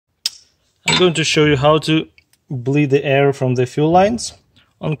going to show you how to bleed the air from the fuel lines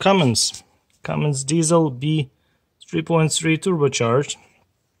on Cummins diesel B3.3 turbocharged.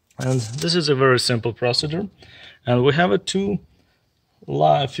 And this is a very simple procedure. And we have two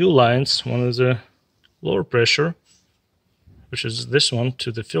fuel lines. One is a lower pressure, which is this one,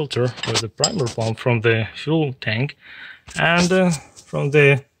 to the filter or the primer pump from the fuel tank, and from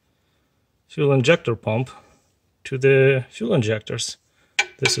the fuel injector pump to the fuel injectors.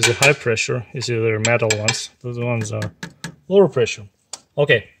 This is a high pressure. You see they're metal ones. Those ones are lower pressure.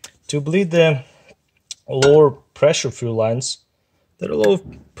 Okay, to bleed the lower pressure fuel lines, the low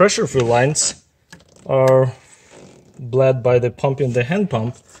pressure fuel lines are bled by the pump in the hand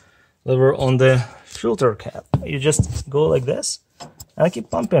pump lever on the filter cap. You just go like this and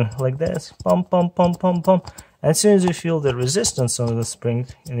keep pumping like this. Pump, pump, pump, pump, pump. And as soon as you feel the resistance on the spring,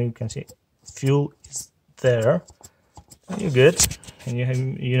 and you can see fuel is there, you're good. And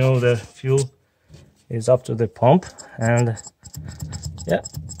you know the fuel is up to the pump, and yeah,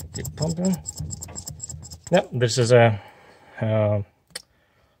 keep pumping. Yeah, this is a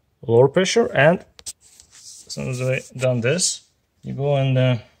lower pressure, and as soon as I done this, you go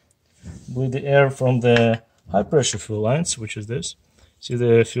and bleed the air from the high pressure fuel lines, which is this. See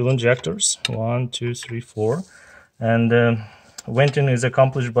the fuel injectors, 1, 2, 3, 4, and venting is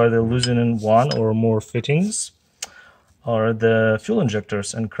accomplished by the loosening one or more fittings or the fuel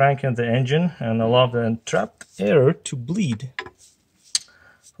injectors and cranking the engine and allow the entrapped air to bleed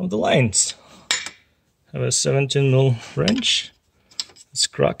from the lines. Have a 17mm wrench. Let's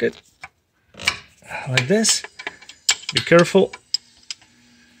crack it like this. Be careful.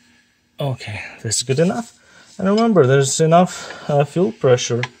 Okay, this is good enough. And remember, there's enough fuel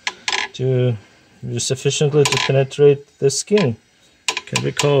pressure to sufficiently to penetrate the skin. Can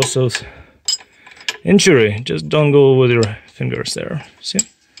be cause of injury. Just don't go with your fingers there. See?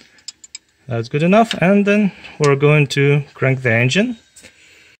 That's good enough. And then we're going to crank the engine.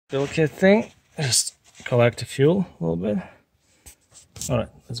 BOBCAT thing. Just collect the fuel a little bit. Alright,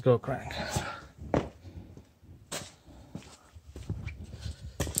 let's go crank.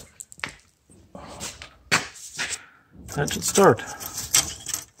 That should start.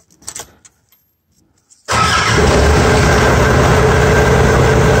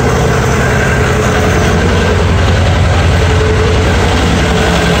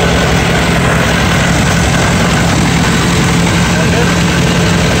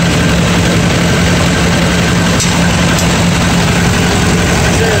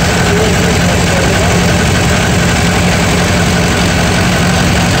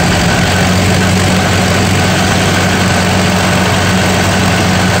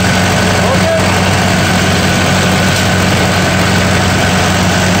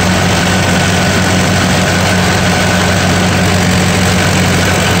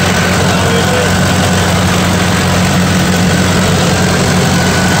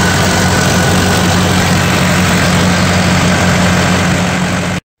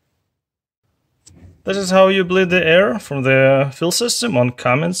 This is how you bleed the air from the fuel system on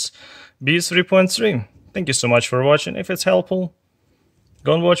Cummins B3.3. Thank you so much for watching. If it's helpful,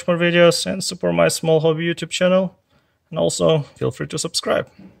 go and watch more videos and support my small hobby YouTube channel. And also, feel free to subscribe.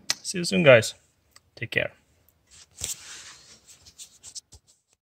 See you soon, guys. Take care.